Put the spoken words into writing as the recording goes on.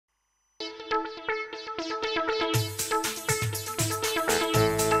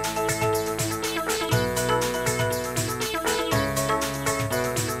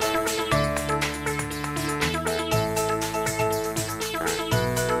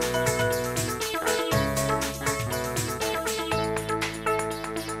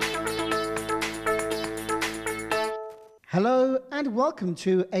and welcome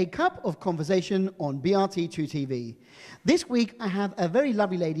to A Cup of Conversation on BRT2 TV. This week I have a very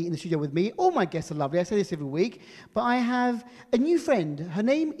lovely lady in the studio with me. All my guests are lovely, I say this every week, but I have a new friend. Her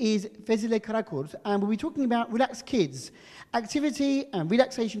name is Fezile Karakurt, and we'll be talking about Relax Kids, activity and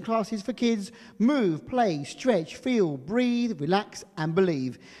relaxation classes for kids. Move, play, stretch, feel, breathe, relax and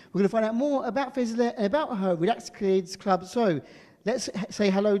believe. We're going to find out more about Fezile and about her Relax Kids Club. So let's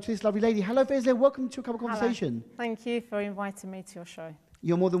say hello to this lovely lady. Hello, Fezile. Welcome to A Cup of Conversation. Hello. Thank you for inviting me to your show.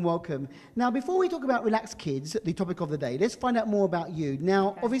 You're more than welcome. Now, before we talk about Relax Kids, the topic of the day, let's find out more about you.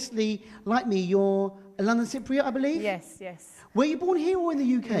 Now, obviously, like me, you're a London Cypriot, I believe? Yes, yes. Were you born here or in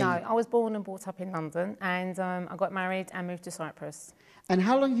the UK? No, I was born and brought up in London, and I got married and moved to Cyprus. And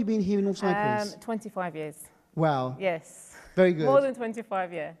how long have you been here in North Cyprus? 25 years. Wow. Yes. Very good. More than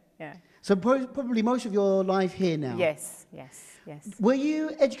 25, yeah. So probably most of your life here now? Yes, yes. Yes. Were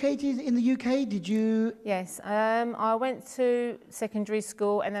you educated in the UK? Did you? Yes, I went to secondary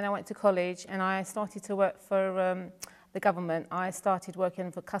school and then I went to college and I started to work for the government. I started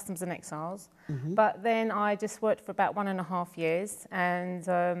working for Customs and Exiles, but then I just worked for about 1.5 years and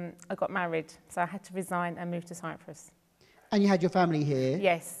I got married, so I had to resign and move to Cyprus. And you had your family here?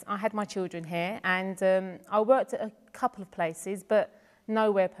 Yes, I had my children here and I worked at a couple of places, but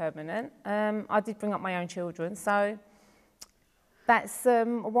nowhere permanent. I did bring up my own children, so that's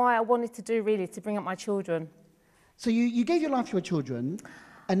why I wanted to do, really, to bring up my children. So you gave your life to your children,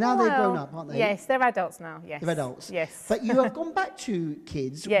 and now they're grown up, aren't they? Yes, they're adults now, yes. They're adults? Yes. But you have gone back to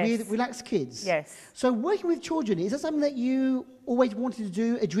kids with Relax Kids? Yes. So working with children, is that something that you always wanted to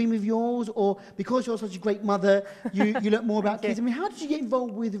do, a dream of yours, or because you're such a great mother, you learn more about kids? I mean, how did you get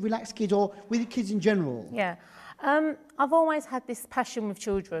involved with Relax Kids or with kids in general? Yeah. I've always had this passion with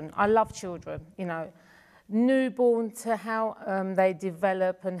children. I love children, you know. Newborn to how they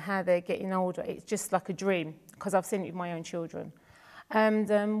develop and how they're getting older, it's just like a dream because I've seen it with my own children.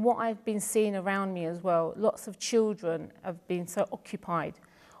 And what I've been seeing around me as well, lots of children have been so occupied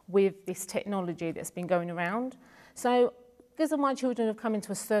with this technology that's been going around. So because my children have come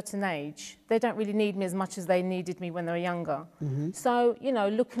into a certain age, they don't really need me as much as they needed me when they were younger. So, you know,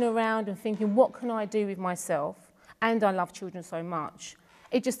 looking around and thinking, what can I do with myself? And I love children so much.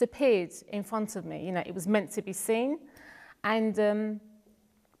 It just appeared in front of me, you know, it was meant to be seen. And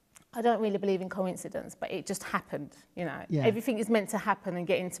I don't really believe in coincidence, but it just happened, you know. Yeah. Everything is meant to happen and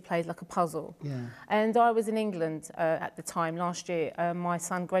get into place like a puzzle. Yeah. And I was in England at the time, last year. My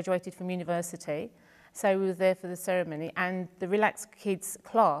son graduated from university, so we were there for the ceremony. And the Relax Kids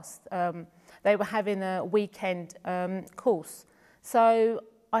class, they were having a weekend course. So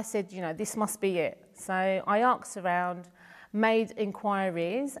I said, you know, this must be it. So I asked around, made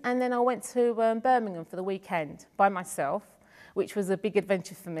inquiries, and then I went to Birmingham for the weekend by myself, which was a big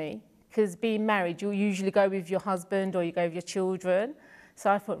adventure for me, because being married, you usually go with your husband or you go with your children.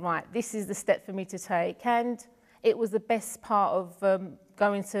 So I thought, right, this is the step for me to take, and it was the best part of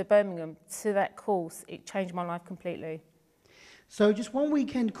going to Birmingham to that course. It changed my life completely. So just one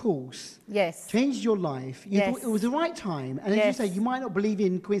weekend course changed your life. You thought it was the right time. And as you say, you might not believe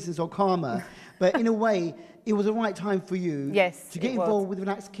in coincidence or karma, but in a way, it was the right time for you to get involved with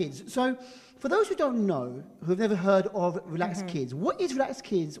Relax Kids. So for those who don't know, who have never heard of Relax Kids, what is Relax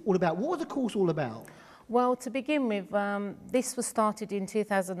Kids all about? What was the course all about? Well, to begin with, this was started in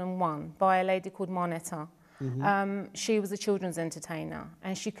 2001 by a lady called Marnetta. She was a children's entertainer,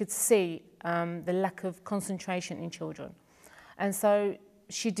 and she could see the lack of concentration in children. And so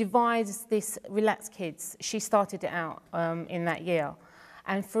she devised this Relax Kids. She started it out in that year.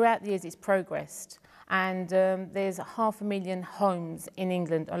 And throughout the years, it's progressed. And there's 500,000 homes in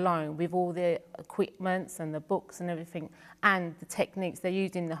England alone with all the equipments and the books and everything and the techniques they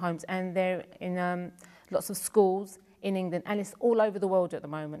use in the homes. And they're in lots of schools in England. And it's all over the world at the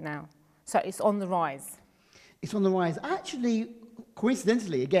moment now. So it's on the rise. It's on the rise. Actually,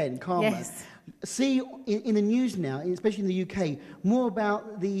 coincidentally, again, karma, see in the news now, especially in the UK, more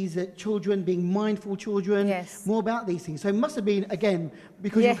about these children being mindful children, more about these things. So it must have been, again,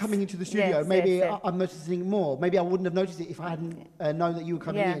 because you're coming into the studio, maybe I'm noticing more. Maybe I wouldn't have noticed it if I hadn't known that you were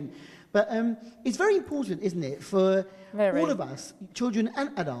coming in. But it's very important, isn't it, for all of us, children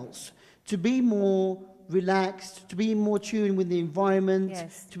and adults, to be more relaxed, to be more tuned with the environment,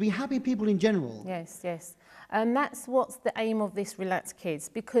 to be happy people in general. Yes. And that's what's the aim of this Relax Kids,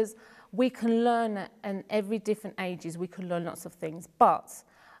 because we can learn at every different ages, we can learn lots of things. But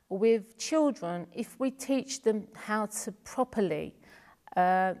with children, if we teach them how to properly,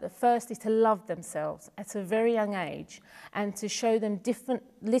 first is to love themselves at a very young age and to show them different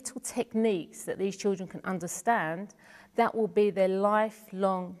little techniques that these children can understand, that will be their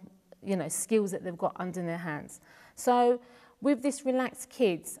lifelong, you know, skills that they've got under their hands. So with this Relaxed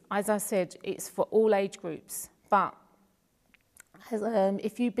Kids, as I said, it's for all age groups. But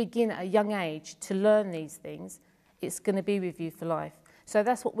if you begin at a young age to learn these things, it's going to be with you for life. So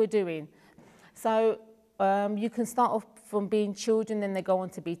that's what we're doing. So you can start off from being children, then they go on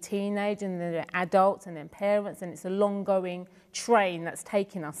to be teenage, and then they're adults, and then parents, and it's a long-going train that's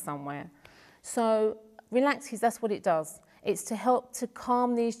taking us somewhere. So Relaxed Kids, that's what it does. It's to help to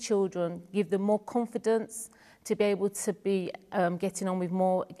calm these children, give them more confidence, to be able to be getting on with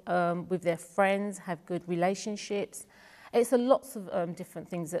more with their friends, have good relationships. It's a lots of different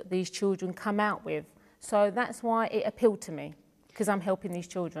things that these children come out with. So that's why it appealed to me, because I'm helping these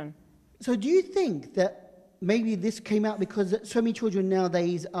children. So do you think that maybe this came out because so many children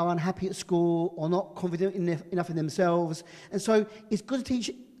nowadays are unhappy at school or not confident enough in themselves, and so it's good to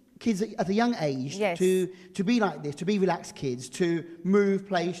teach kids at a young age to be like this, to be relaxed kids, to move,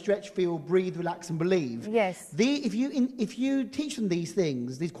 play, stretch, feel, breathe, relax and believe. Yes. If you teach them these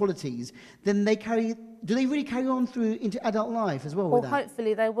things, these qualities, then do they really carry on through into adult life as well? Well,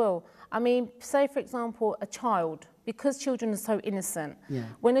 hopefully they will. I mean, say for example, a child, because children are so innocent,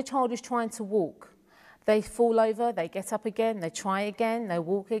 when a child is trying to walk, they fall over, they get up again, they try again, they're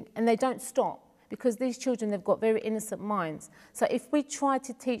walking, and they don't stop. Because these children, they've got very innocent minds. So if we try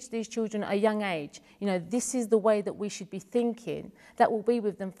to teach these children at a young age, you know, this is the way that we should be thinking, that will be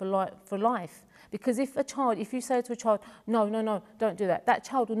with them for life. Because if you say to a child, no, don't do that, that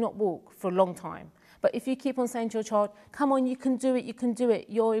child will not walk for a long time. But if you keep on saying to your child, come on, you can do it, you're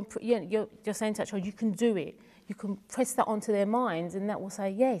saying to that child, you can do it. You can press that onto their minds, and that will say,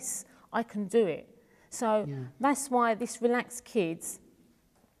 yes, I can do it. So that's why this Relaxed Kids,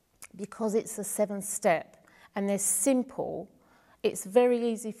 because it's a 7-step and they're simple, it's very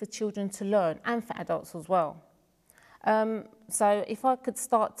easy for children to learn and for adults as well. So if I could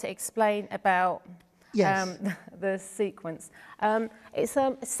start to explain about the sequence. It's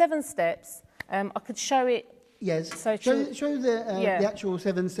 7 steps. I could show it. Yes, so show the actual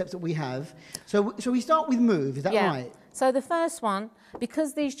 7 steps that we have. So we start with move, is that right? So the first one,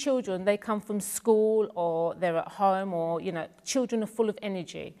 because these children, they come from school or they're at home, or, you know, children are full of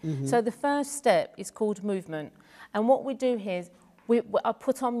energy. So the first step is called movement. And what we do here is I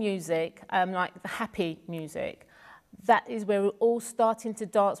put on music, like the happy music. That is where we're all starting to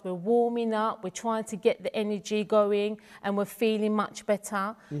dance. We're warming up, we're trying to get the energy going, and we're feeling much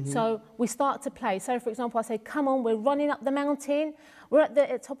better. So we start to play. So for example, I say, come on, we're running up the mountain. We're at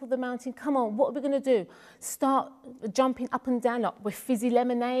the top of the mountain. Come on, what are we going to do? Start jumping up and down, like with fizzy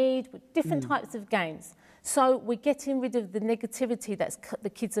lemonade, with different types of games. So we're getting rid of the negativity that the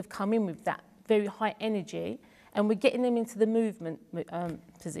kids have come in with, that very high energy, and we're getting them into the movement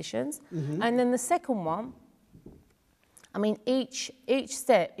positions. And then the second one, I mean, each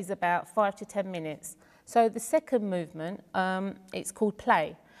step is about 5 to 10 minutes. So the second movement, it's called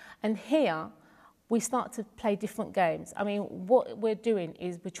play. And here, we start to play different games. I mean, what we're doing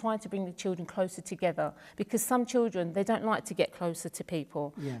is we're trying to bring the children closer together, because some children, they don't like to get closer to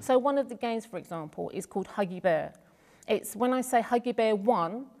people. So one of the games, for example, is called Huggy Bear. It's when I say Huggy Bear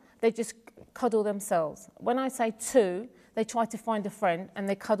 1, they just cuddle themselves. When I say 2, they try to find a friend and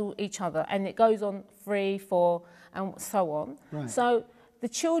they cuddle each other, and it goes on 3, 4, and so on. So the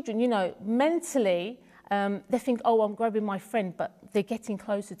children, you know, mentally, they think, oh, I'm grabbing my friend, but they're getting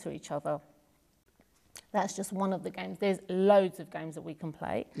closer to each other. That's just one of the games. There's loads of games that we can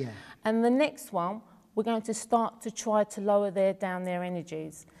play. And the next one, we're going to start to try to lower down their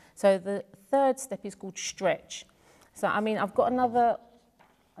energies. So the third step is called stretch. So, I mean, I've got another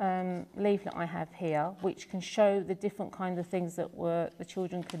leaflet I have here, which can show the different kind of things that the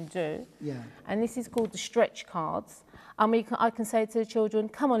children can do. And this is called the stretch cards. I mean, I can say to the children,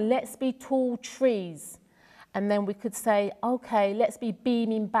 come on, let's be tall trees. And then we could say, okay, let's be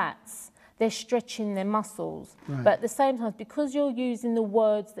beaming bats. They're stretching their muscles. But at the same time, because you're using the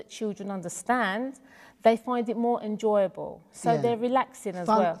words that children understand, they find it more enjoyable. So they're relaxing as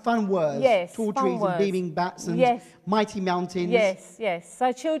well. Fun words. Yes, tall trees and beaming bats and mighty mountains. Yes.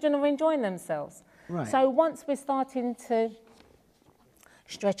 So children are enjoying themselves. So once we're starting to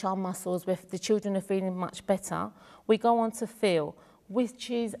stretch our muscles, with the children are feeling much better, we go on to feel,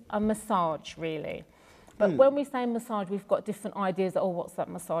 which is a massage, really. But when we say massage, we've got different ideas of, oh, what's that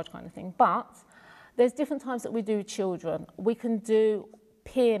massage kind of thing. But there's different types that we do with children. We can do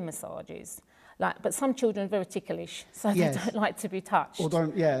peer massages. But some children are very ticklish, so they don't like to be touched. Or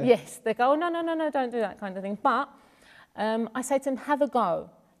don't, Yes, they go, oh, no, don't do that kind of thing. But I say to them, have a go.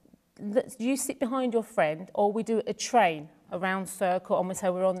 You sit behind your friend, or we do a train. a round circle, and we say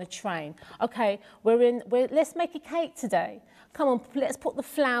we're on the train. Okay, let's make a cake today. Come on, let's put the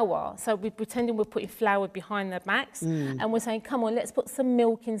flour. So we're pretending we're putting flour behind their backs, and we're saying, come on, let's put some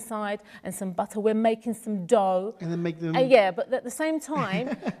milk inside and some butter. We're making some dough. And then make them... yeah, but at the same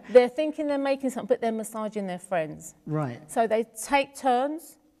time, they're thinking they're making something, but they're massaging their friends. Right. So they take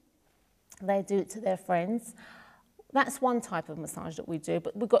turns, they do it to their friends. That's one type of massage that we do,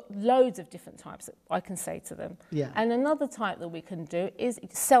 but we've got loads of different types that I can say to them. Yeah. And another type that we can do is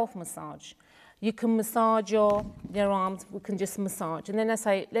self-massage. You can massage your arms, we can just massage. And then I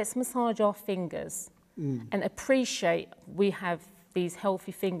say, let's massage our fingers and appreciate we have these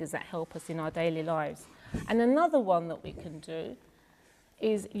healthy fingers that help us in our daily lives. And another one that we can do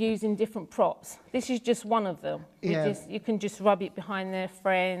is using different props. This is just one of them. Yeah. You can just rub it behind their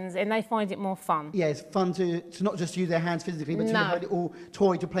friends and they find it more fun. Yeah, it's fun to not just use their hands physically, but to have a little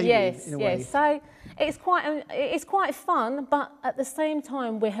toy to play with in a way. Yes, so it's quite fun, but at the same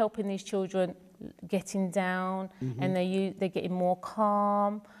time we're helping these children getting down and they're getting more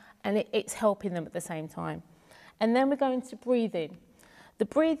calm, and it's helping them at the same time. And then we're going to breathing. The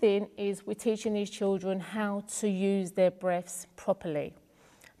breathing is we're teaching these children how to use their breaths properly,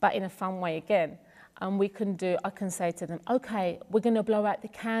 but in a fun way again. And I can say to them, okay, we're going to blow out the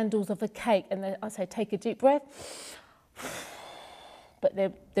candles of a cake. And then I say, take a deep breath. But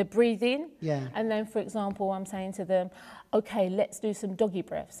they're breathing. Yeah. And then, for example, I'm saying to them, okay, let's do some doggy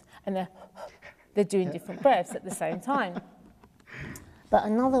breaths. And they're doing different breaths at the same time. But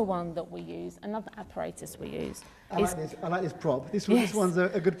another one that we use, another apparatus we use. I like this prop. This one's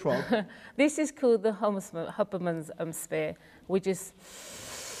a good prop. This is called the Hubberman's sphere. We just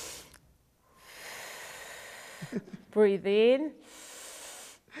breathe in.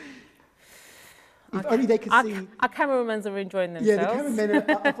 If only they could see... Our cameramans are enjoying themselves. Yeah, the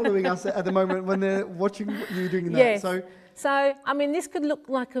cameramen are following us at the moment when they're watching you doing that. Yes. So, I mean, this could look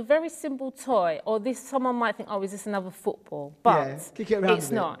like a very simple toy, or someone might think, oh, is this another football? But kick it around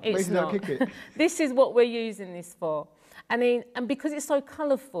it's not. It's not. Kick it. This is what we're using this for. I mean, and because it's so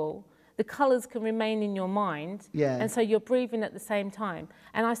colourful, the colours can remain in your mind. Yeah. And so you're breathing at the same time.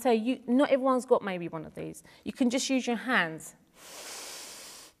 And I say, not everyone's got maybe one of these. You can just use your hands.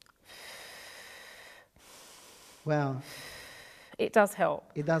 Wow. It does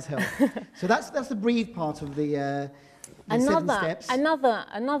help. It does help. So that's the breathe part of the 7 steps.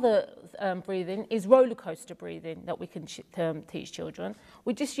 Another breathing is roller coaster breathing that we can teach children.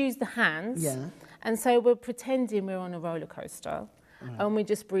 We just use the hands. Yeah. And so we're pretending we're on a roller coaster. Right. And we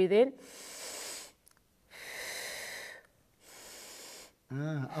just breathe in.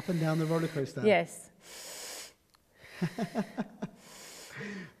 Up and down the roller coaster. Yes.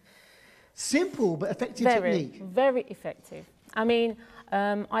 Simple but effective technique. Very effective. I mean,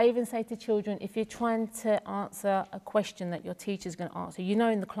 I even say to children, if you're trying to answer a question that your teacher's going to answer, you know,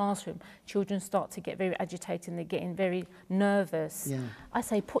 in the classroom, children start to get very agitated and they're getting very nervous. Yeah. I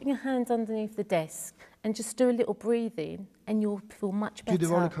say, put your hands underneath the desk and just do a little breathing and you'll feel much better. Do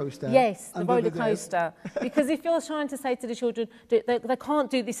the roller coaster. Yes, the roller coaster. Because if you're trying to say to the children, they can't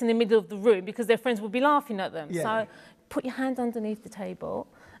do this in the middle of the room because their friends will be laughing at them. Yeah. So put your hand underneath the table.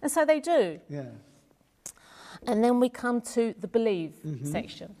 And so they do. Yeah. And then we come to the believe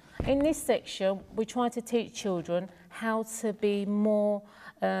section. In this section, we try to teach children how to be more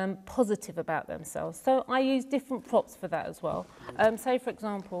positive about themselves. So I use different props for that as well. Say, for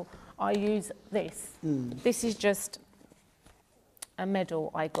example, I use this. This is just a medal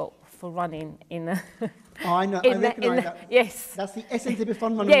I got for running in the... Oh, I know, I recognise that. Yes. That's the essence of a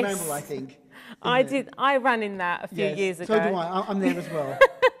fun running ramble, I think. I ran in that a few years ago. So do I. I'm there as well.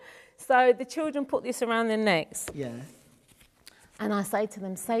 So the children put this around their necks. Yeah. And I say to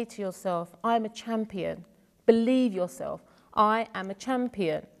them, say to yourself, I'm a champion. Believe yourself. I am a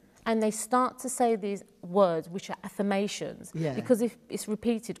champion. And they start to say these words, which are affirmations. Yeah. Because if it's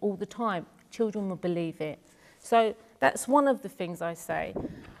repeated all the time, children will believe it. So that's one of the things I say,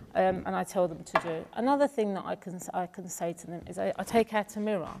 and I tell them to do. Another thing that I can say to them is I take out a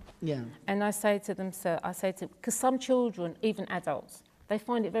mirror. Yeah. And I say to them, because some children, even adults, they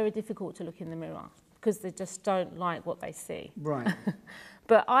find it very difficult to look in the mirror because they just don't like what they see. Right.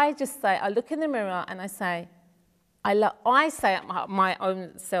 But I just say, I look in the mirror and I say, I say at my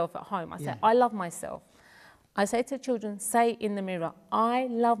own self at home, I say, I love myself. I say to children, say in the mirror, I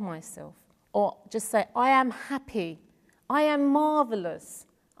love myself. Or just say, I am happy. I am marvellous.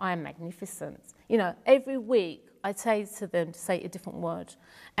 I am magnificent. You know, every week I say to them to say a different word.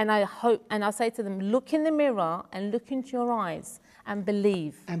 And I say to them, look in the mirror and look into your eyes and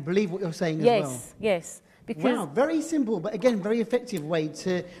believe. And believe what you're saying as well. Yes, because... Wow, very simple, but again, very effective way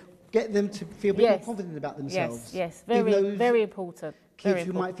to get them to feel a bit more confident about themselves. Yes, very important. Kids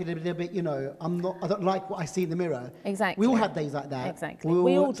who might feel a little bit, I don't like what I see in the mirror. Exactly. We all have days like that. Exactly.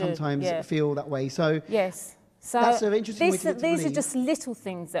 We all do. sometimes feel that way. So yes. So that's an interesting way to these are just little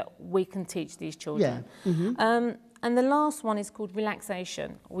things that we can teach these children. Yeah. Mm-hmm. And the last one is called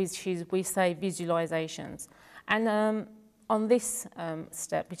relaxation, which is, we say, visualizations. And on this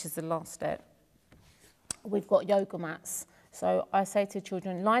step, which is the last step, we've got yoga mats. So I say to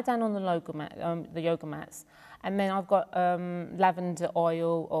children, lie down on the yoga mats, and then I've got lavender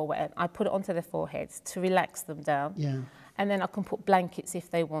oil or whatever. I put it onto their foreheads to relax them down. Yeah. And then I can put blankets if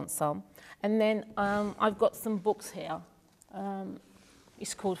they want some. And then I've got some books here.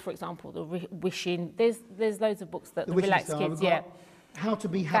 It's called, for example, the Wishing. There's loads of books that the relax kids. Yeah. How to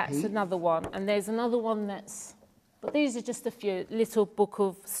be happy. That's another one. And there's another one but these are just a few little book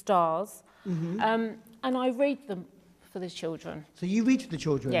of stars. Mm-hmm. And I read them for the children. So you read to the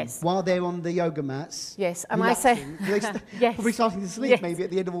children? Yes. While they're on the yoga mats? Yes. And I say... yes. Probably starting to sleep maybe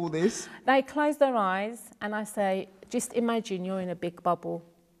at the end of all this. They close their eyes and I say, just imagine you're in a big bubble.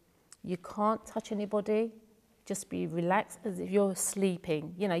 You can't touch anybody. Just be relaxed as if you're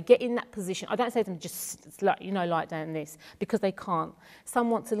sleeping. Get in that position. I don't say to them, just lie down this, because they can't. Some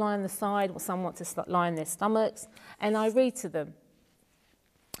want to lie on the side, or some want to lie on their stomachs. And I read to them.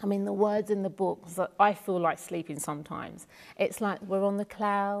 I mean, the words in the book, I feel like sleeping sometimes. It's like we're on the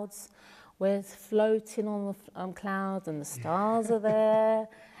clouds, we're floating on the clouds, and the stars are there,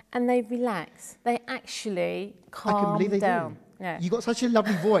 and they relax. They actually calm down. I can believe they do. Yeah. You've got such a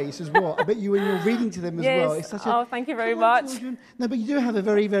lovely voice as well. I bet when you're reading to them as well. It's such thank you very much. Children. No, but you do have a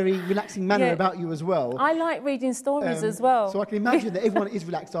very, very relaxing manner about you as well. I like reading stories as well. So I can imagine that everyone is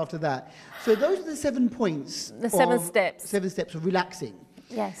relaxed after that. So those are the 7 points. The 7 steps. 7 steps of relaxing.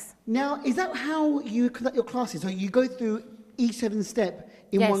 Yes. Now, is that how you conduct your classes? So you go through each 7 step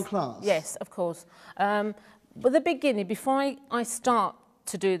in one class? Yes, of course. But the beginning, before I start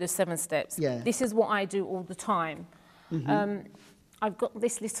to do the 7 steps, this is what I do all the time. Mm-hmm. I've got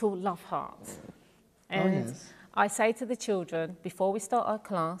this little love heart. And I say to the children, before we start our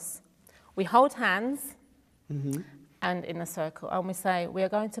class, we hold hands and in a circle, and we say, we are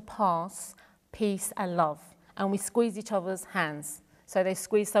going to pass peace and love. And we squeeze each other's hands. So they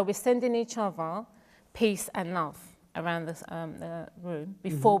squeeze, so we're sending each other peace and love around the room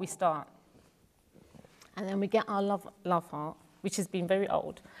before we start. And then we get our love heart, which has been very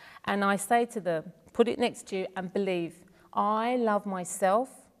old. And I say to them, put it next to you and believe, I love myself,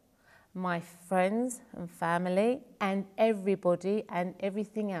 my friends and family, and everybody and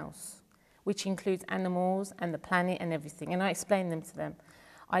everything else, which includes animals and the planet and everything. And I explain them to them.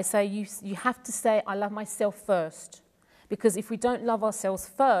 I say, you have to say, I love myself first. Because if we don't love ourselves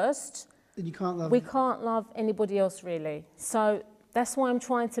first, then we can't love anybody else, really. So that's why I'm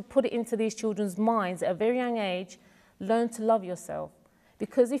trying to put it into these children's minds at a very young age, learn to love yourself.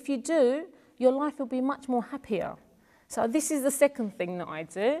 Because if you do, your life will be much more happier. So this is the second thing that I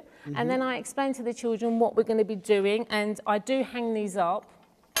do. And then I explain to the children what we're going to be doing. And I do hang these up.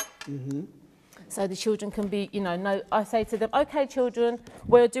 So the children can be, I say to them, okay, children,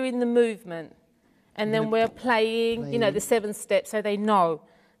 we're doing the movement. And then we're playing, the 7 steps, so they know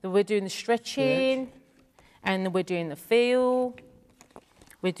that we're doing the stretching, and we're doing the feel,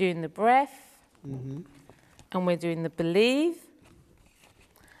 we're doing the breath, and we're doing the believe,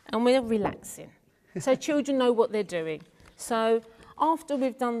 and we're relaxing. So children know what they're doing. So after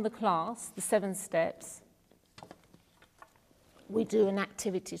we've done the class, the 7 steps, we do an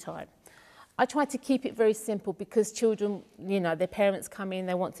activity time. I try to keep it very simple because children, their parents come in,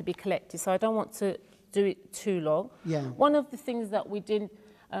 they want to be collected, so I don't want to do it too long. Yeah. One of the things that we did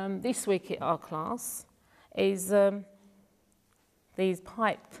this week at our class is these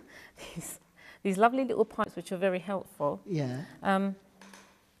lovely little pipes, which are very helpful. Yeah.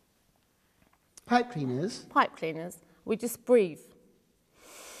 Pipe cleaners? Pipe cleaners. We just breathe.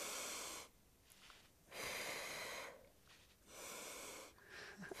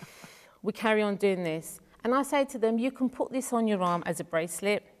 We carry on doing this. And I say to them, you can put this on your arm as a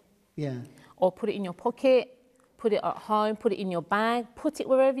bracelet. Yeah. Or put it in your pocket, put it at home, put it in your bag, put it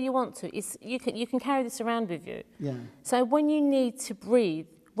wherever you want to. You can carry this around with you. Yeah. So when you need to breathe,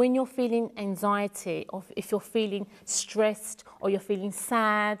 when you're feeling anxiety, or if you're feeling stressed, or you're feeling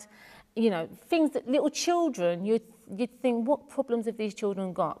sad, things that little children, you'd think, what problems have these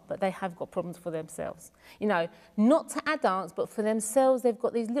children got? But they have got problems for themselves. Not to adults, but for themselves, they've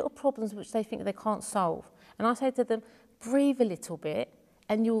got these little problems which they think they can't solve. And I say to them, breathe a little bit,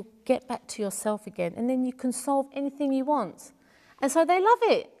 and you'll get back to yourself again, and then you can solve anything you want. And so they love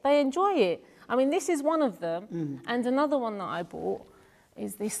it. They enjoy it. I mean, this is one of them, and another one that I bought.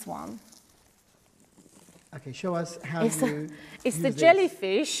 is this one. Okay, show us how it's the this.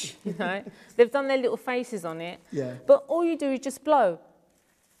 jellyfish, you know. They've done their little faces on it. Yeah. But all you do is just blow.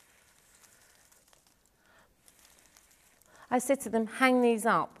 I said to them, hang these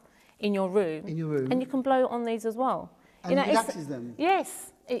up in your room. In your room. And you can blow on these as well. And it relaxes them.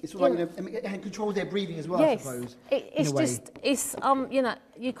 Yes. It's like, it controls their breathing as well, yes, I suppose. It's you know,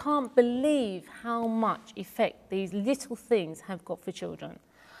 you can't believe how much effect these little things have got for children.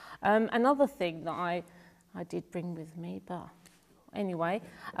 Another thing that I did bring with me, but anyway,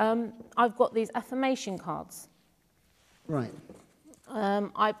 I've got these affirmation cards. Right.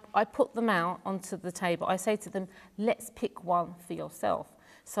 I put them out onto the table. I say to them, let's pick one for yourself.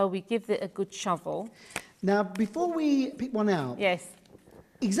 So we give it a good shovel. Now, before we pick one out, yes.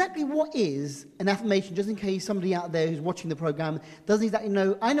 Exactly what is an affirmation, just in case somebody out there who's watching the programme doesn't exactly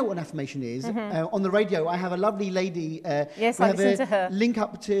know. I know what an affirmation is. On the radio, I have a lovely lady. Yes, I listen to her. Link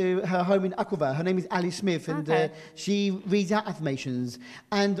up to her home in Aquava. Her name is Ali Smith, and she reads out affirmations.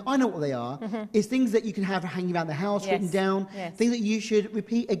 And I know what they are. It's things that you can have hanging around the house, written down, things that you should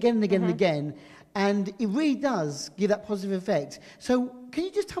repeat again and again and again. And it really does give that positive effect. So can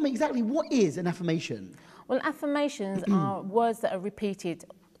you just tell me exactly what is an affirmation? Well, affirmations are words that are repeated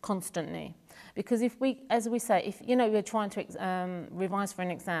constantly. Because if we, as we say, if you know you're trying to revise for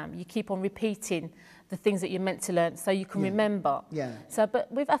an exam, you keep on repeating the things that you're meant to learn so you can remember. Yeah. So, but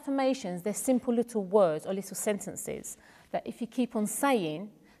with affirmations, they're simple little words or little sentences that if you keep on saying,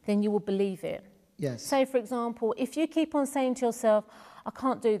 then you will believe it. Yes. Say, for example, if you keep on saying to yourself, I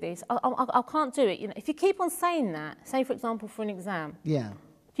can't do this, I can't do it. You know, if you keep on saying that, say, for example, for an exam. Yeah.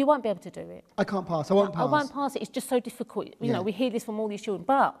 You won't be able to do it. I can't pass. I won't pass. I won't pass it. It's just so difficult. You know, we hear this from all these children.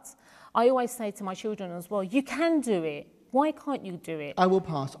 But I always say to my children as well, you can do it. Why can't you do it? I will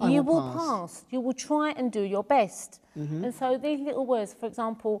pass. You will pass. You will try and do your best. And so these little words, for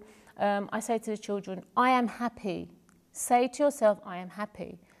example, I say to the children, I am happy. Say to yourself, I am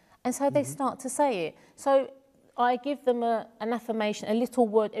happy. And so they start to say it. So I give them an affirmation, a little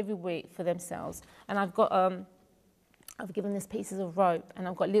word every week for themselves. And I've got... I've given them pieces of rope and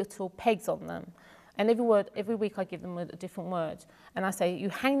I've got little pegs on them. And every week I give them a different word. And I say, you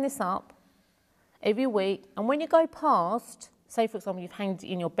hang this up every week. And when you go past, say for example, you've hanged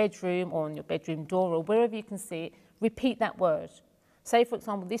it in your bedroom or on your bedroom door or wherever you can see it, repeat that word. Say for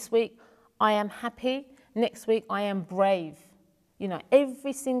example, this week, I am happy. Next week, I am brave. You know,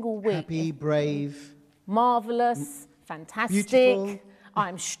 every single week. Happy, brave. Marvellous, fantastic. Beautiful.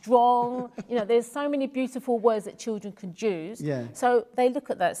 I'm strong. You know, there's so many beautiful words that children can use. Yeah. So they look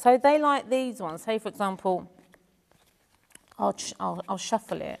at that. So they like these ones. Say, for example, I'll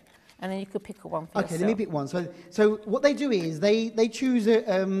shuffle it, and then you could pick one for yourself. Okay, let me pick one. So what they do is they choose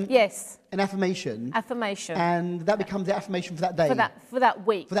an affirmation. Affirmation. And that becomes the affirmation for that day. For that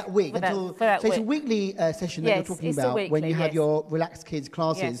week. For that week. So it's a weekly session that you're talking about when you have your relaxed kids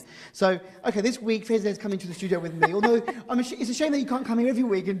classes. Yes. So, okay, this week Fezile's coming to the studio with me. Although it's a shame that you can't come here every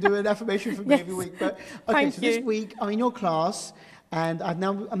week and do an affirmation for me every week. But okay, this week I'm in your class. And I'm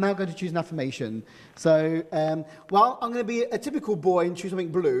now going to choose an affirmation. So, well, I'm going to be a typical boy and choose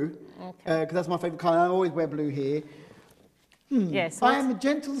something blue, because that's my favourite colour. I always wear blue here. Yes. I am a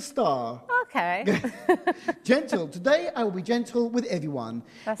gentle star. Okay. Gentle. Today I will be gentle with everyone.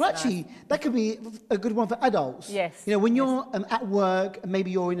 Well, actually, that could be a good one for adults. Yes. You know, when you're at work, and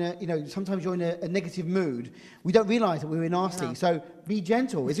maybe you're in sometimes you're in a negative mood, we don't realise that we're nasty. No. So be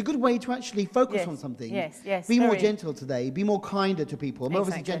gentle. It's a good way to actually focus on something. Yes. Be more gentle today. Be more kinder to people. Exactly.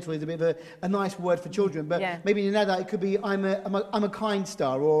 Obviously, gentle is a bit of a nice word for children, but maybe in an adult it could be I'm a kind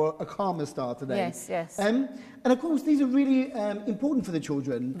star or a calmer star today. Yes. And of course, these are really important for the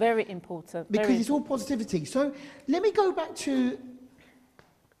children. Very important. Because it's all positivity. So let me go back to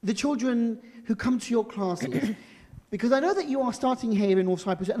the children who come to your classes. Because I know that you are starting here in North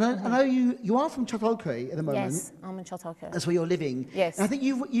Cyprus, and I know you are from Çatalköy at the moment. Yes, I'm in Çatalköy. That's where you're living. Yes. And I think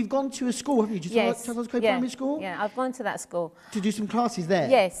you've gone to a school, haven't you? Çatalköy Primary School? Yeah, I've gone to that school. To do some classes there?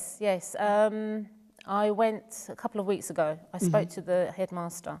 Yes. I went a couple of weeks ago. I spoke to the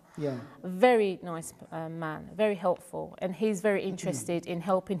headmaster. Yeah. A very nice man, very helpful, and he's very interested in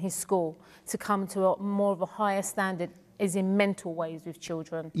helping his school to come to more of a higher standard, is in mental ways with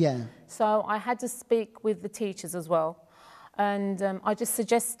children. Yeah. So I had to speak with the teachers as well, and I just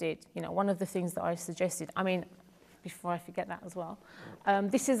suggested, one of the things that I suggested. I mean, before I forget that as well,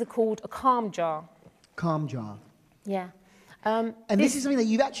 this is called a calm jar. Calm jar. Yeah. And this is something that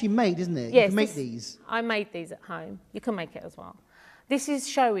you've actually made, isn't it? Yes, you can make these. I made these at home. You can make it as well. This is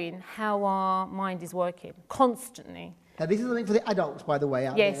showing how our mind is working constantly. Now, this is something for the adults, by the way,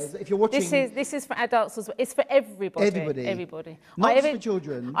 out there. If you're watching... This is for adults as well. It's for everybody. Everybody. Not just for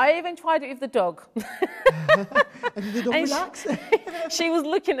children. I even tried it with the dog. And did the dog relax? She was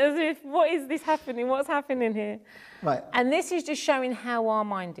looking as if, what is this happening? What's happening here? Right. And this is just showing how our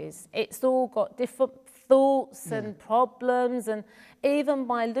mind is. It's all got different thoughts and problems, and even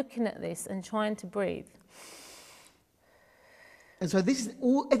by looking at this and trying to breathe. And so this is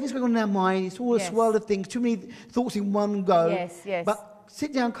all, everything's going on in our mind. It's all a swirl of things, too many thoughts in one go. Yes, yes. But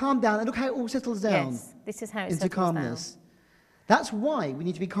sit down, calm down, and look how it all settles down. Yes, this is how it into settles calmness. Down. That's why we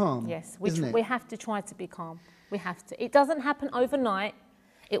need to be calm. Yes, we have to try to be calm. We have to. It doesn't happen overnight.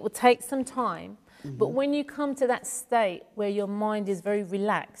 It will take some time. But when you come to that state where your mind is very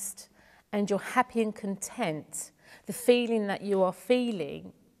relaxed and you're happy and content, the feeling that you are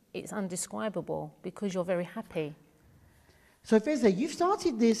feeling, it's undescribable because you're very happy. So Fezile, you've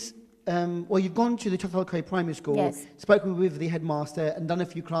started this, well, you've gone to the Trafalgar Primary School, spoken with the headmaster and done a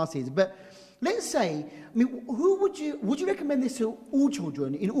few classes. But let's say, I mean, who would you recommend this to all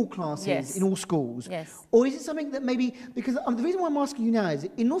children, in all classes, in all schools? Yes. Or is it something that maybe, because the reason why I'm asking you now is,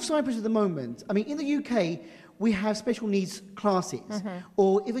 in North Cyprus at the moment, I mean, in the UK, we have special needs classes.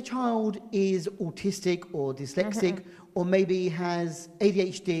 Or if a child is autistic or dyslexic, or maybe has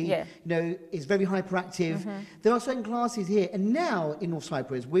ADHD, you know, is very hyperactive. There are certain classes here, and now in North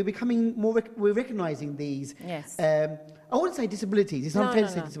Cyprus, we're becoming more, we're recognising these. I wouldn't say disabilities, it's unfair to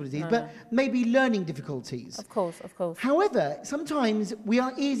say disabilities, but maybe learning difficulties. Of course, of course. However, sometimes we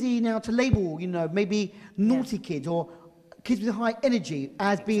are easy now to label, you know, maybe naughty kids or kids with high energy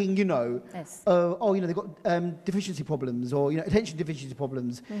as being, you know, oh, you know, they've got deficiency problems or, you know, attention deficiency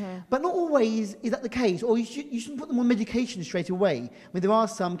problems. But not always is that the case, or you shouldn't put them on medication straight away. I mean, there are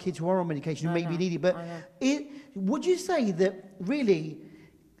some kids who are on medication who may be needy, but would you say that really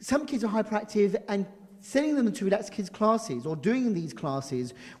some kids are hyperactive and sending them to relaxed kids classes or doing these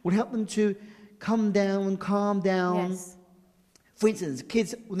classes would help them to calm down? For instance,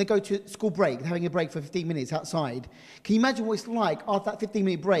 kids, when they go to school break, they're having a break for 15 minutes outside. Can you imagine what it's like after that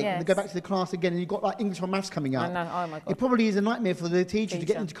 15-minute break when they go back to the class again and you've got like English or maths coming up? I know, oh my God. It probably is a nightmare for the teacher to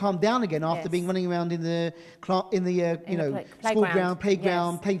get them to calm down again after being running around in the school ground,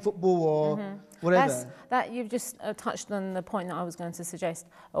 playground, playing football or whatever. That you've just touched on the point that I was going to suggest,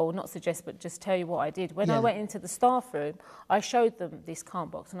 or not suggest, but just tell you what I did. When I went into the staff room, I showed them this calm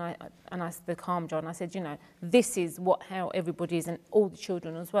box and I the calm jar, and I said, you know, this is how everybody is, and all the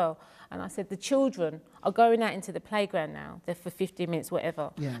children as well. And I said, the children are going out into the playground now, they're for 15 minutes,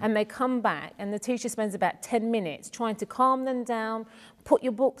 whatever, and they come back and the teacher spends about 10 minutes trying to calm them down, put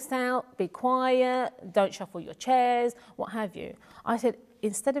your books out, be quiet, don't shuffle your chairs, what have you. I said,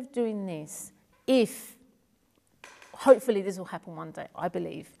 instead of doing this, hopefully this will happen one day, I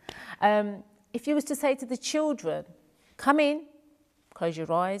believe. If you was to say to the children, come in, close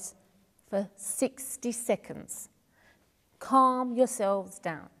your eyes for 60 seconds. Calm yourselves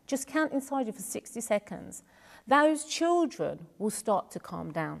down. Just count inside you for 60 seconds. Those children will start to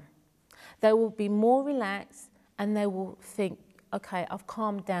calm down. They will be more relaxed and they will think, okay, I've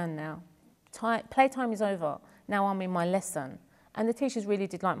calmed down now. Playtime is over. Now I'm in my lesson. And the teachers really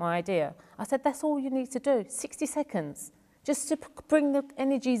did like my idea. I said, that's all you need to do, 60 seconds, just to bring the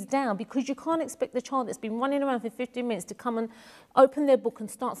energies down, because you can't expect the child that's been running around for 15 minutes to come and open their book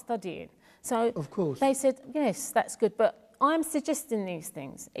and start studying. So they said, yes, that's good, but I'm suggesting these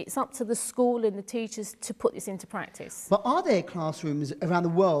things. It's up to the school and the teachers to put this into practice. But are there classrooms around the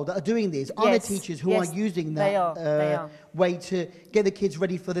world that are doing this? Are there teachers who are using that way to get the kids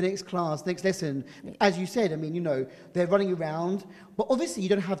ready for the next class, next lesson? As you said, I mean, you know, they're running around, but obviously you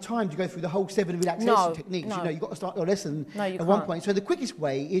don't have time to go through the whole 7 relaxation techniques. You know, you've got to start your lesson at one point. So the quickest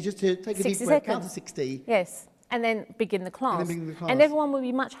way is just to take a deep breath, count to 60. Yes, and then begin the class. And everyone will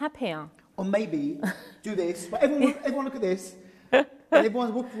be much happier. Or maybe do this, but everyone look at this, and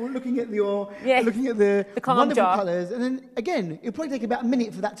everyone's looking at the wonderful colours, and then again, it'll probably take about a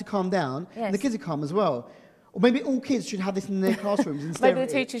minute for that to calm down, and the kids are calm as well. Or maybe all kids should have this in their classrooms instead. Maybe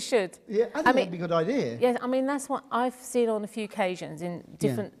the teachers should. Yeah, I think that'd be a good idea. Yeah, I mean, that's what I've seen on a few occasions in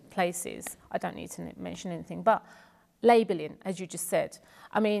different places. I don't need to mention anything, but labelling, as you just said.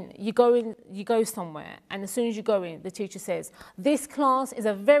 I mean, you go somewhere, and as soon as you go in, the teacher says, this class is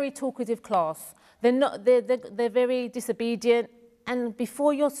a very talkative class. They're very disobedient. And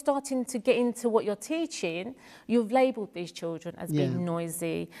before you're starting to get into what you're teaching, you've labelled these children as being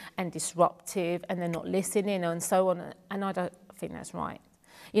noisy and disruptive, and they're not listening and so on. And I don't think that's right.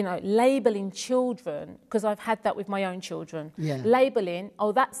 You know, labelling children, because I've had that with my own children. Labelling,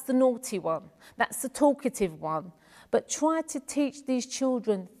 oh, that's the naughty one. That's the talkative one. but try to teach these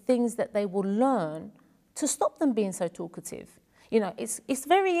children things that they will learn to stop them being so talkative. You know, it's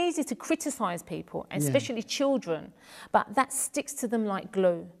very easy to criticise people, especially children, but that sticks to them like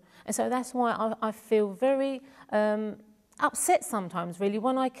glue. And so that's why I feel very upset sometimes, really,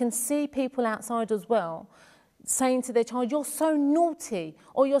 when I can see people outside as well saying to their child, you're so naughty,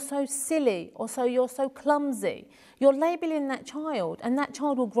 or you're so silly, or you're so clumsy. You're labelling that child, and that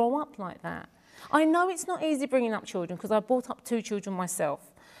child will grow up like that. I know it's not easy bringing up children, because I brought up 2 children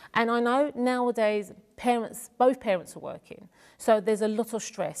myself. And I know nowadays both parents are working. So there's a lot of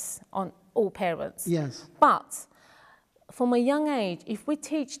stress on all parents. Yes. But from a young age, if we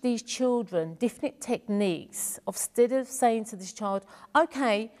teach these children different techniques, instead of saying to this child,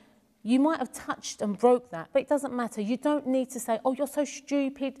 okay, you might have touched and broke that, but it doesn't matter. You don't need to say, oh, you're so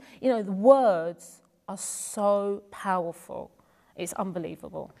stupid. You know, the words are so powerful. It's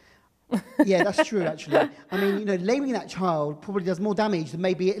unbelievable. Yeah, that's true, actually. I mean, you know, labelling that child probably does more damage than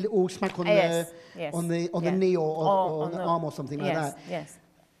maybe a little smack on the knee or on the arm or something like that. Yes.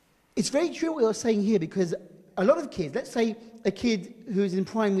 It's very true what you're saying here, because a lot of kids, let's say a kid who's in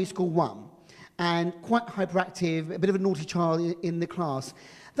primary school 1 and quite hyperactive, a bit of a naughty child in the class,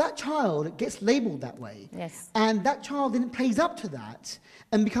 that child gets labelled that way. Yes. And that child then plays up to that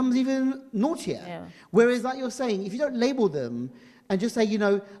and becomes even naughtier. Yeah. Whereas, like you're saying, if you don't label them and just say, you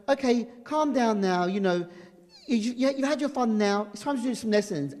know, okay, calm down now, you know, you've had your fun now, it's time to do some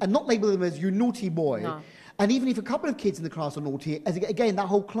lessons, and not label them as you naughty boy. No. And even if a couple of kids in the class are naughty, again, that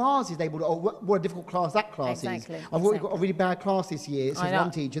whole class is labelled, oh, what a difficult class that class is. I've already got a really bad class this year, it's just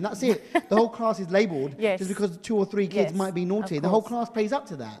one teacher, and that's it. The whole class is labelled just because 2 or 3 kids might be naughty. The whole class plays up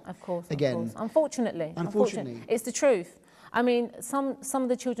to that. Of course, again. Of course. Unfortunately. It's the truth. I mean, some of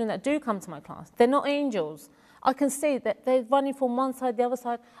the children that do come to my class, they're not angels. I can see that they're running from one side, the other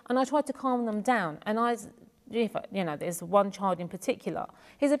side, and I try to calm them down. And you know, there's one child in particular.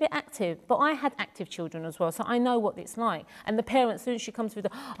 He's a bit active, but I had active children as well, so I know what it's like. And the parents, as soon as she comes through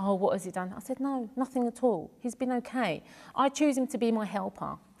oh, what has he done? I said, no, nothing at all. He's been okay. I choose him to be my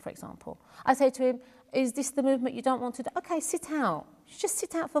helper, for example. I say to him, is this the movement you don't want to do? Okay, sit out. Just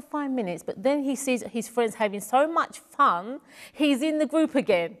sit out for 5 minutes. But then he sees his friends having so much fun, he's in the group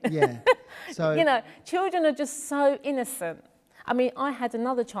again. Yeah. So, you know, children are just so innocent. I mean, I had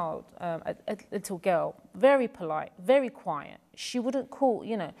another child, a little girl, very polite, very quiet. She wouldn't call,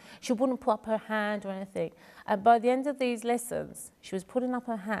 you know, she wouldn't put up her hand or anything. And by the end of these lessons, she was putting up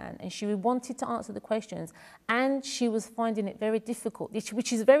her hand and she wanted to answer the questions, and she was finding it very difficult,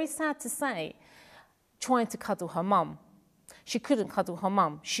 which is very sad to say, trying to cuddle her mum. She couldn't cuddle her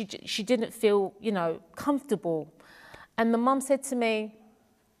mum. She didn't feel, you know, comfortable. And the mum said to me,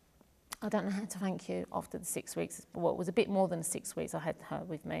 I don't know how to thank you after the 6 weeks. Well, it was a bit more than 6 weeks I had her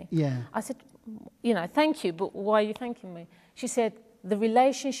with me. Yeah. I said, you know, thank you, but why are you thanking me? She said, the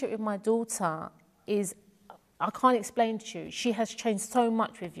relationship with my daughter is, I can't explain to you. She has changed so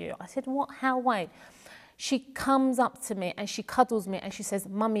much with you. I said, what, how, why? She comes up to me and she cuddles me and she says,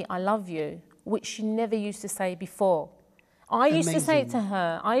 Mummy, I love you, which she never used to say before. I used to say it to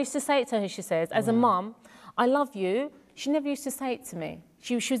her, she says, as a mum, I love you. She never used to say it to me.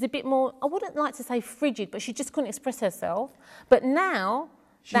 She was a bit more, I wouldn't like to say frigid, but she just couldn't express herself. But now,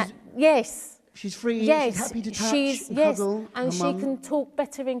 she's free, she's happy to touch, cuddle, and she can talk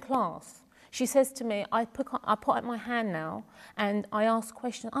better in class. She says to me, I put out my hand now and I ask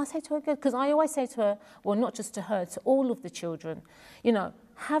questions. I say to her, because I always say to her, well, not just to her, to all of the children, you know,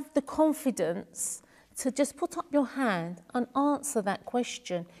 have the confidence to just put up your hand and answer that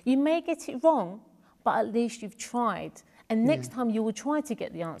question. You may get it wrong, but at least you've tried. And next time you will try to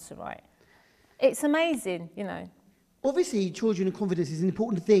get the answer right. It's amazing, you know. Obviously, children and confidence is an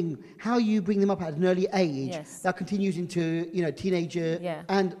important thing. How you bring them up at an early age, that continues into, you know, teenager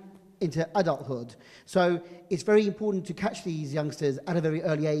and into adulthood. So it's very important to catch these youngsters at a very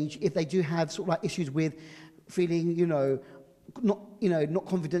early age if they do have sort of like issues with feeling, not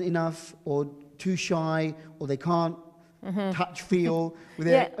confident enough, or too shy, or they can't touch, feel. With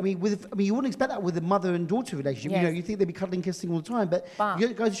I mean, you wouldn't expect that with a mother and daughter relationship. You know, you think they'd be cuddling, kissing all the time, but you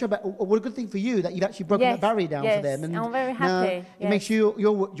guys to show about what a good thing for you that you've actually broken that barrier down for them. And I'm very happy. It makes your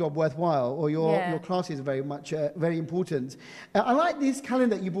job worthwhile, or your classes very much very important. I like this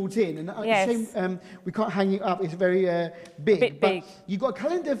calendar you brought in, and shame we can't hang it up. It's very big. But you've got a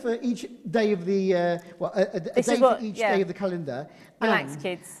calendar for each day of the a day for each day of the calendar. Relax,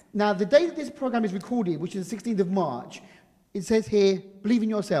 kids. Now, the day that this program is recorded, which is the 16th of March, it says here, believe in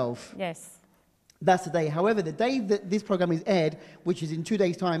yourself. Yes. That's the day. However, the day that this program is aired, which is in 2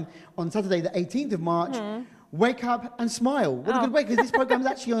 days' time, on Saturday, the 18th of March, Wake Up and Smile. What a good way, because this program is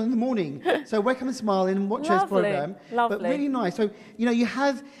actually on in the morning. So wake up and smile and watch this program. Lovely. But really nice. So, you know, you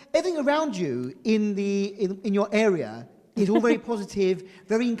have everything around you in your area is all very positive,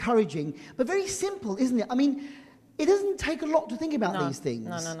 very encouraging, but very simple, isn't it? I mean, it doesn't take a lot to think about these things.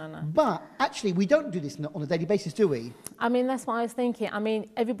 No. But actually, we don't do this on a daily basis, do we? I mean, that's what I was thinking. I mean,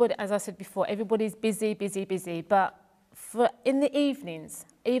 everybody, as I said before, everybody's busy. But in the evenings,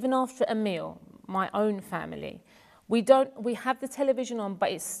 even after a meal, my own family, we have the television on, but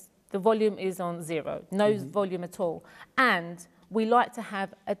the volume is on zero, no volume at all. And we like to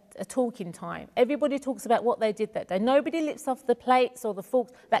have a talking time. Everybody talks about what they did that day. Nobody lifts off the plates or the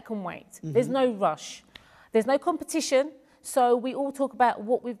forks. That can wait. There's no rush. There's no competition. So we all talk about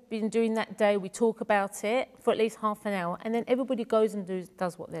what we've been doing that day. We talk about it for at least half an hour, and then everybody goes and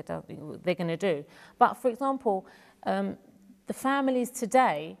does what they're going to do. But for example, the families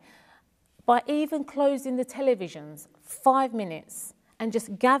today, by even closing the televisions 5 minutes and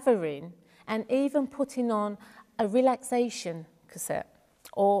just gathering and even putting on a relaxation cassette,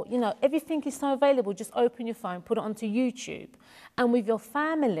 or, you know, everything is so available, just open your phone, put it onto YouTube, and with your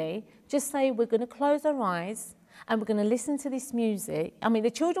family, just say, we're going to close our eyes and we're going to listen to this music. I mean,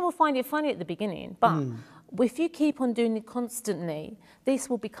 the children will find it funny at the beginning, but if you keep on doing it constantly, this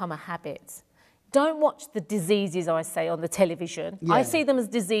will become a habit. Don't watch the diseases, I say, on the television. Yeah. I see them as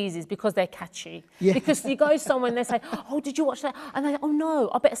diseases because they're catchy. Yeah. Because you go somewhere and they say, oh, did you watch that? And they go, oh,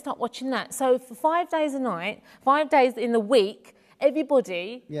 no, I better start watching that. So for 5 days a night, 5 days in the week,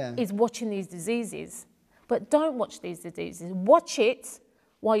 everybody is watching these diseases. But don't watch these diseases. Watch it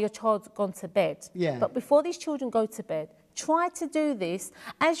while your child's gone to bed. Yeah. But before these children go to bed, try to do this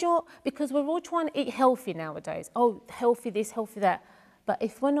because we're all trying to eat healthy nowadays. Oh, healthy this, healthy that. But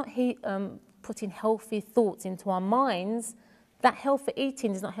if we're not putting healthy thoughts into our minds, that healthy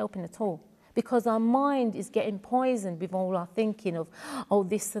eating is not helping at all, because our mind is getting poisoned with all our thinking of, oh,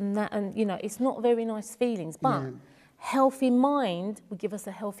 this and that, and, you know, it's not very nice feelings. But healthy mind will give us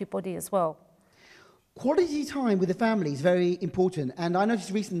a healthy body as well. Quality time with the family is very important, and I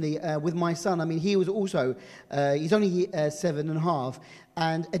noticed recently with my son, I mean, he was also, he's only 7.5,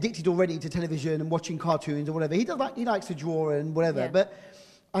 and addicted already to television and watching cartoons or whatever. He likes to draw and whatever, but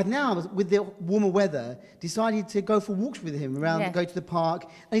I've now, with the warmer weather, decided to go for walks with him around, go to the park,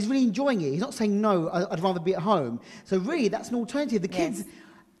 and he's really enjoying it. He's not saying, no, I'd rather be at home. So really, that's an alternative. The kids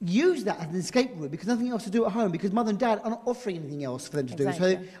use that as an escape route because nothing else to do at home, because mum and dad are not offering anything else for them to do.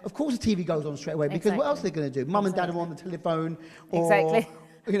 So, of course, the TV goes on straight away, because what else are they going to do? Mum and dad are on the telephone or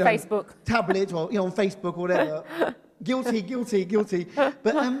you know, Facebook. Tablet, or, you know, on Facebook or whatever. Guilty.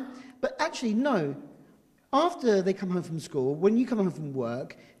 But actually, no. After they come home from school, when you come home from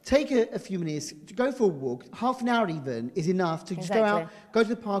work, take a few minutes to go for a walk. Half an hour even is enough to just go out, go to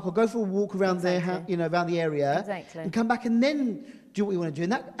the park, or go for a walk around their, you know, around the area, and come back and then do what you want to do.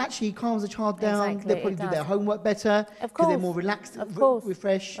 And that actually calms the child down. They'll probably do their homework better because they're more relaxed,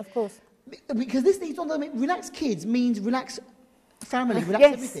 refreshed. Of course. Because this needs on them. Relaxed kids means relaxed family, relax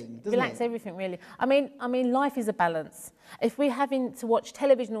everything, doesn't relax everything, really. I mean, life is a balance. If we're having to watch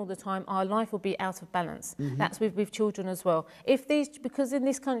television all the time, our life will be out of balance. That's with children as well. Because in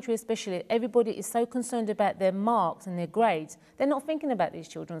this country especially, everybody is so concerned about their marks and their grades, they're not thinking about these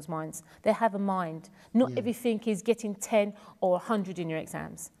children's minds. They have a mind. Not everything is getting 10 or 100 in your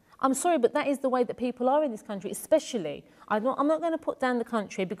exams. I'm sorry, but that is the way that people are in this country, especially. I'm not going to put down the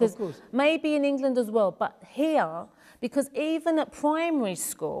country, because maybe in England as well, but here, because even at primary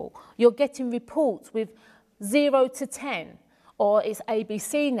school, you're getting reports with 0 to 10, or it's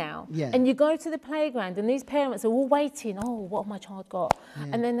ABC now. And you go to the playground and these parents are all waiting, oh, what have my child got?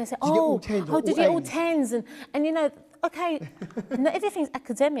 And then they say, did you get all 10s? And you know, okay, not everything's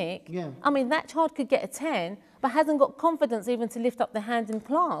academic. I mean, that child could get a 10, but hasn't got confidence even to lift up their hand in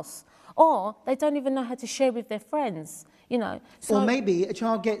class. Or they don't even know how to share with their friends, you know. So, or maybe a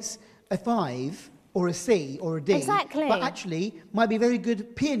child gets a 5 or a C or a D, but actually might be a very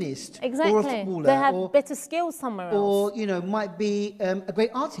good pianist or a footballer. They have better skills somewhere else. Or, you know, might be a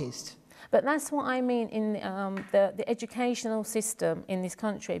great artist. But that's what I mean in the educational system in this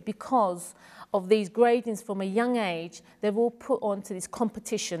country. Because of these gradings from a young age, they've all put onto this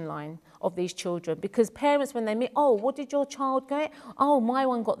competition line of these children. Because parents, when they meet, oh, what did your child get? Oh, my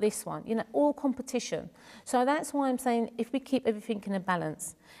one got this one. You know, all competition. So that's why I'm saying, if we keep everything in a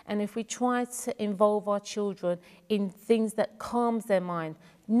balance, and if we try to involve our children in things that calms their mind,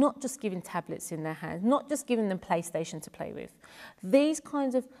 not just giving tablets in their hands, not just giving them PlayStation to play with. These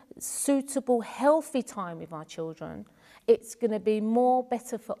kinds of suitable, healthy time with our children, it's going to be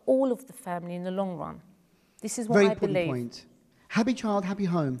better for all of the family in the long run. This is what I believe. Very important point. Happy child, happy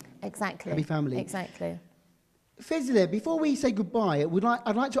home. Exactly. Happy family. Exactly. Fezile, before we say goodbye,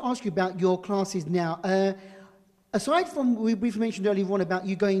 I'd like to ask you about your classes now. Aside from, we briefly mentioned earlier on about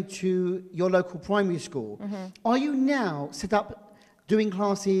you going to your local primary school, are you now set up doing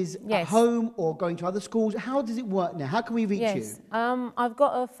classes at home or going to other schools? How does it work now? How can we reach you? I've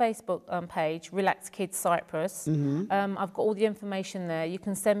got a Facebook page, Relax Kids Cyprus. I've got all the information there. You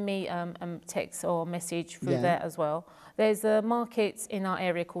can send me a text or message through there as well. There's a market in our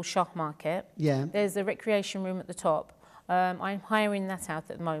area called Shah Market. There's a recreation room at the top. I'm hiring that out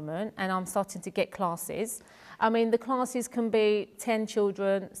at the moment, and I'm starting to get classes. I mean, the classes can be 10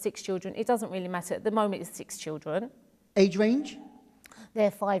 children, 6 children. It doesn't really matter. At the moment, it's 6 children. Age range? They're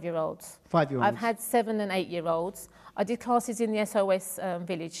 5-year-olds. 5-year-olds. I've had 7 and 8-year-olds. I did classes in the SOS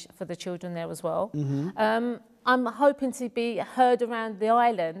village for the children there as well. I'm hoping to be heard around the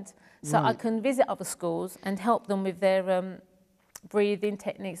island so I can visit other schools and help them with their breathing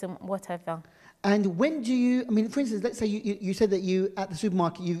techniques and whatever. And when do you, I mean, for instance, let's say you said that you, at the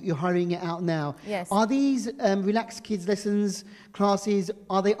supermarket, you're hiring it out now. Are these relaxed kids lessons, classes,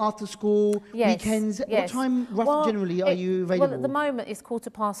 are they after school, weekends? What time generally are you available? Well, at the moment it's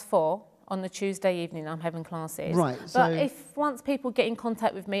 4:15 on the Tuesday evening I'm having classes. So if once people get in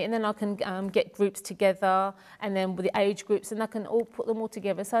contact with me, and then I can get groups together, and then with the age groups, and I can all put them all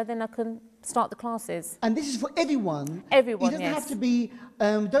together, so then I can start the classes. And this is for everyone? Everyone, It doesn't have to be,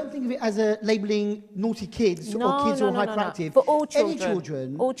 don't think of it as a labelling naughty kids or kids who are hyperactive. For all children. Any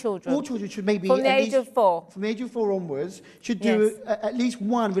children. All children. All children should maybe... From the age of 4. From the age of 4 onwards, should do at least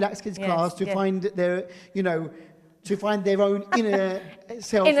one relaxed kids class to find their, you know, to find their own inner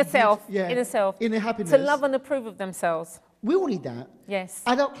self. Inner self. Inner happiness. To love and approve of themselves. We all need that. Yes.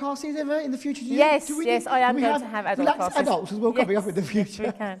 Adult classes ever in the future? Yes, I am going to have adult classes. Adults as well coming up in the future.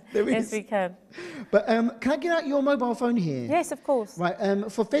 Yes, we can. Yes, we can. But can I get out your mobile phone here? Yes, of course. Right.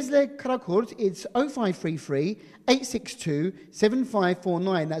 For Fezile Karakurt, it's 0533 862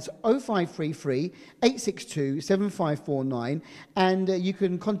 7549. That's 0533 862 7549. And you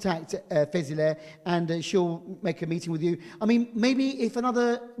can contact Fezile, and she'll make a meeting with you. I mean, maybe if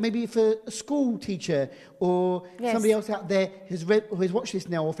a school teacher or somebody else out there has watched this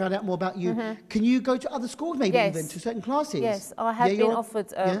now or found out more about you, can you go to other schools maybe even to certain classes? Yes, I have been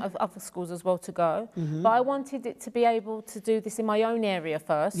offered other schools as well to go, but I wanted it to be able to do this in my own area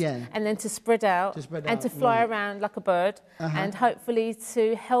first, and then to spread out and to fly around like a bird, and hopefully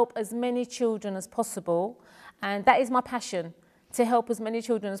to help as many children as possible. And that is my passion, to help as many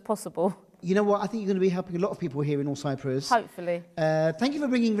children as possible. You know what? I think you're going to be helping a lot of people here in All Cyprus. Hopefully. Thank you for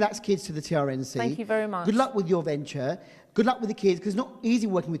bringing Relaxed Kids to the TRNC. Thank you very much. Good luck with your venture. Good luck with the kids, because it's not easy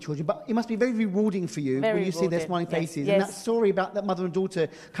working with children, but it must be very rewarding for you when you see their smiling faces. And that story about that mother and daughter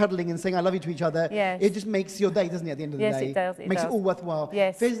cuddling and saying I love you to each other, it just makes your day, doesn't it, at the end of the day? Yes, it does. It makes it all worthwhile.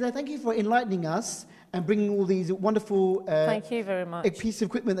 Yes. Fezile, thank you for enlightening us and bringing all these wonderful thank you very much. Piece of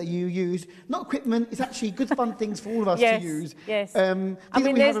equipment that you use. Not equipment, it's actually good fun things for all of us to use. Yes. I mean,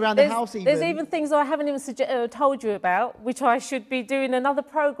 we have around the house even. There's even things I haven't even told you about, which I should be doing another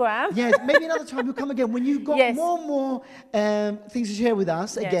programme. Yes, maybe another time you'll come again when you've got more and more things to share with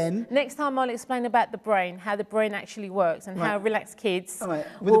us again. Next time I'll explain about the brain, how the brain actually works, and how Relaxed Kids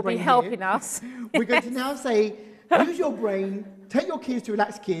will be helping us. We're going to now say, use your brain, take your kids to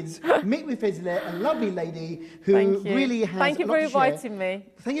Relaxed Kids, meet with Fezile, a lovely lady who really has Thank you for inviting me.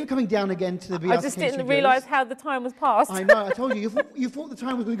 Thank you for coming down again to the I just didn't realise how the time was passed. I know, I told you. You thought the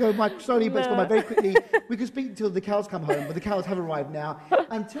time was going to go by slowly, but it's gone by very quickly. We could speak until the cows come home, but the cows have arrived now.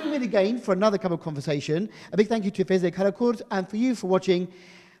 Until we meet again for another cup of conversation, a big thank you to Fezile Karakurt, and for you for watching.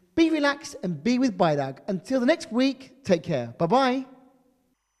 Be relaxed and be with Bayrak. Until the next week, take care. Bye-bye.